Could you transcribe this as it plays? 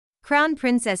Crown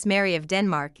Princess Mary of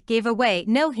Denmark gave away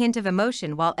no hint of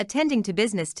emotion while attending to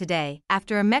business today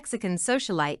after a Mexican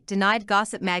socialite denied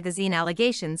Gossip magazine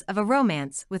allegations of a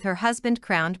romance with her husband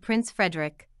crowned Prince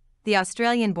Frederik. The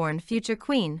Australian-born future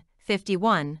queen,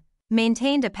 51,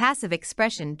 maintained a passive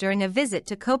expression during a visit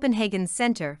to Copenhagen's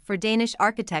Centre for Danish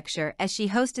Architecture as she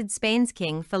hosted Spain's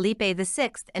King Felipe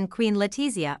VI and Queen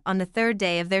Letizia on the third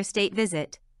day of their state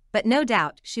visit, but no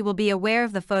doubt she will be aware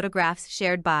of the photographs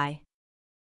shared by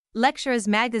Lecture's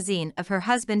magazine of her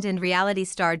husband and reality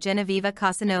star Genevieve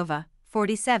Casanova,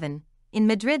 47, in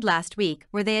Madrid last week,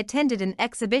 where they attended an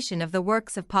exhibition of the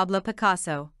works of Pablo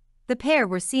Picasso. The pair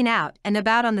were seen out and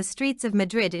about on the streets of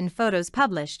Madrid in photos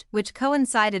published, which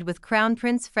coincided with Crown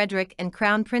Prince Frederik and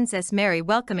Crown Princess Mary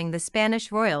welcoming the Spanish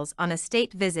royals on a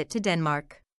state visit to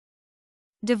Denmark.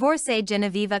 Divorcee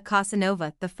Genevieve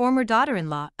Casanova, the former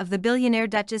daughter-in-law of the billionaire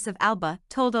Duchess of Alba,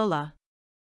 told Hola.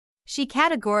 She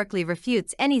categorically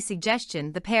refutes any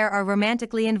suggestion the pair are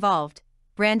romantically involved,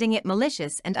 branding it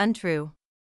malicious and untrue.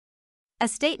 A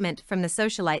statement from the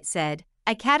socialite said,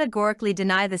 "I categorically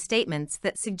deny the statements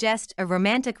that suggest a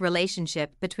romantic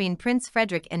relationship between Prince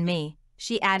Frederik and me."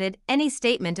 She added, "Any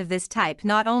statement of this type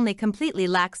not only completely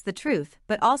lacks the truth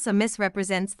but also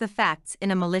misrepresents the facts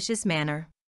in a malicious manner.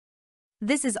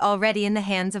 This is already in the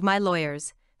hands of my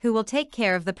lawyers, who will take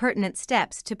care of the pertinent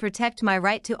steps to protect my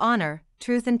right to honor,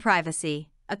 truth and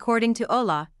privacy." According to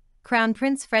Ola, Crown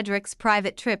Prince Frederik's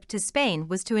private trip to Spain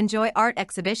was to enjoy art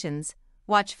exhibitions,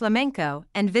 watch flamenco,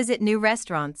 and visit new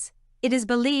restaurants. It is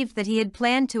believed that he had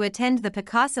planned to attend the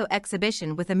Picasso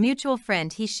exhibition with a mutual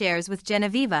friend he shares with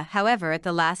Genevieve, however at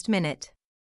the last minute,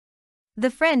 the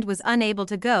friend was unable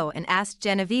to go and asked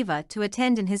Genevieve to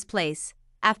attend in his place.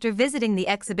 After visiting the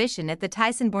exhibition at the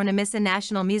Thyssen-Bornemisza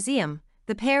National Museum,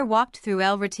 the pair walked through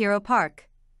El Retiro Park,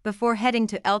 before heading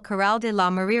to El Corral de la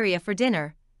Mariria for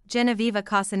dinner. Genevieve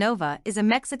Casanova is a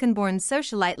Mexican-born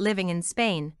socialite living in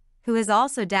Spain, who has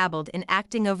also dabbled in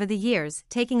acting over the years,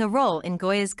 taking a role in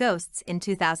Goya's Ghosts in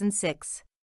 2006.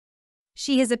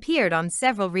 She has appeared on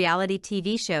several reality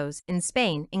TV shows in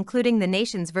Spain, including the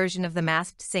nation's version of The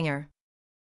Masked Singer,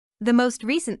 the most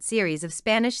recent series of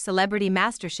Spanish Celebrity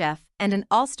MasterChef, and an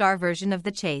all-star version of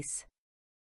The Chase.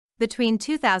 Between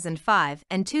 2005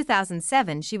 and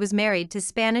 2007 she was married to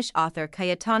Spanish author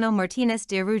Cayetano Martínez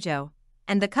de Araujo,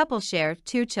 and the couple share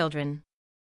 2 children.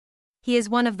 He is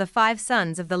one of the 5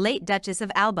 sons of the late Duchess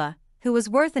of Alba, who was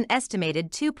worth an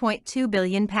estimated £2.2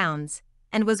 billion,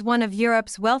 and was one of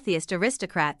Europe's wealthiest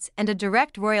aristocrats and a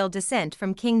direct royal descent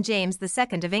from King James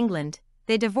II of England.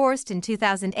 They divorced in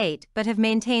 2008 but have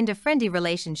maintained a friendly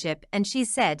relationship, and she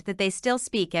said that they still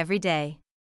speak every day.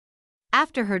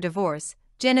 After her divorce,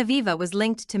 Genevieve was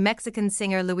linked to Mexican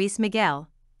singer Luis Miguel,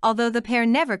 although the pair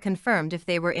never confirmed if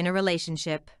they were in a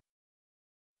relationship.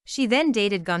 She then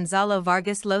dated Gonzalo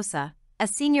Vargas Llosa, a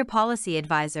senior policy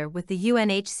advisor with the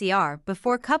UNHCR,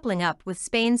 before coupling up with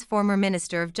Spain's former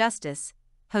Minister of Justice,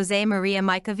 José María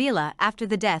Maicavilla, after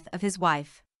the death of his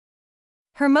wife.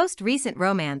 Her most recent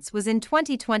romance was in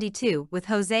 2022 with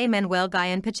José Manuel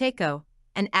Guillén Pacheco,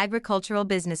 an agricultural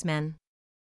businessman.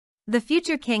 The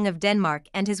future King of Denmark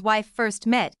and his wife first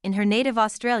met in her native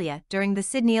Australia during the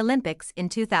Sydney Olympics in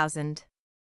 2000.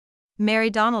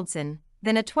 Mary Donaldson,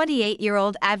 then a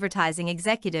 28-year-old advertising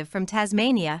executive from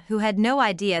Tasmania who had no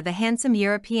idea the handsome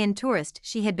European tourist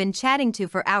she had been chatting to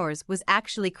for hours was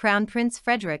actually Crown Prince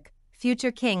Frederik,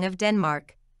 future King of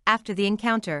Denmark. After the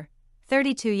encounter,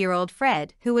 32-year-old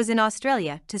Fred, who was in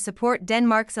Australia to support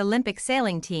Denmark's Olympic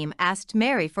sailing team, asked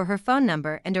Mary for her phone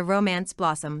number and a romance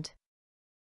blossomed.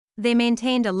 They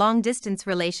maintained a long-distance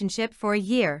relationship for a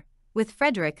year, with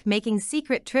Frederik making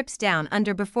secret trips down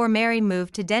under before Mary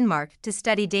moved to Denmark to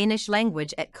study Danish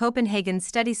language at Copenhagen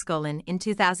Studiesskolen in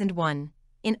 2001.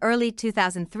 In early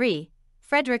 2003,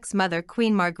 Frederik's mother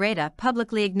Queen Margrethe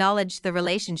publicly acknowledged the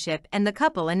relationship, and the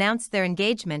couple announced their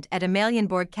engagement at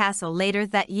Amalienborg Castle later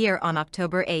that year on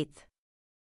October 8.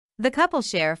 The couple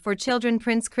share 4 children: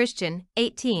 Prince Christian,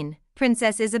 18,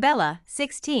 Princess Isabella,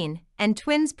 16, and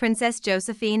twins Princess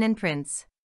Josephine and Prince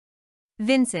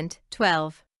Vincent,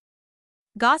 12.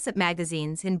 Gossip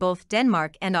magazines in both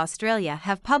Denmark and Australia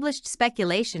have published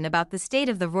speculation about the state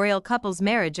of the royal couple's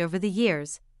marriage over the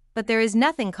years, but there is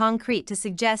nothing concrete to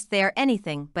suggest they are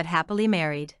anything but happily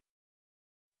married.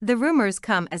 The rumours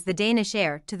come as the Danish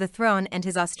heir to the throne and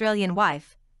his Australian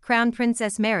wife, Crown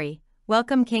Princess Mary,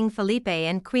 welcome King Felipe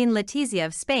and Queen Letizia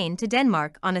of Spain to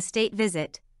Denmark on a state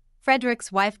visit.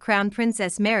 Frederik's wife Crown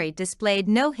Princess Mary displayed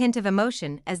no hint of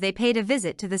emotion as they paid a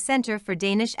visit to the Centre for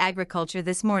Danish Agriculture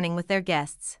this morning with their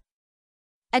guests.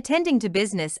 Attending to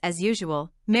business as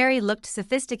usual, Mary looked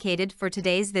sophisticated for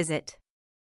today's visit.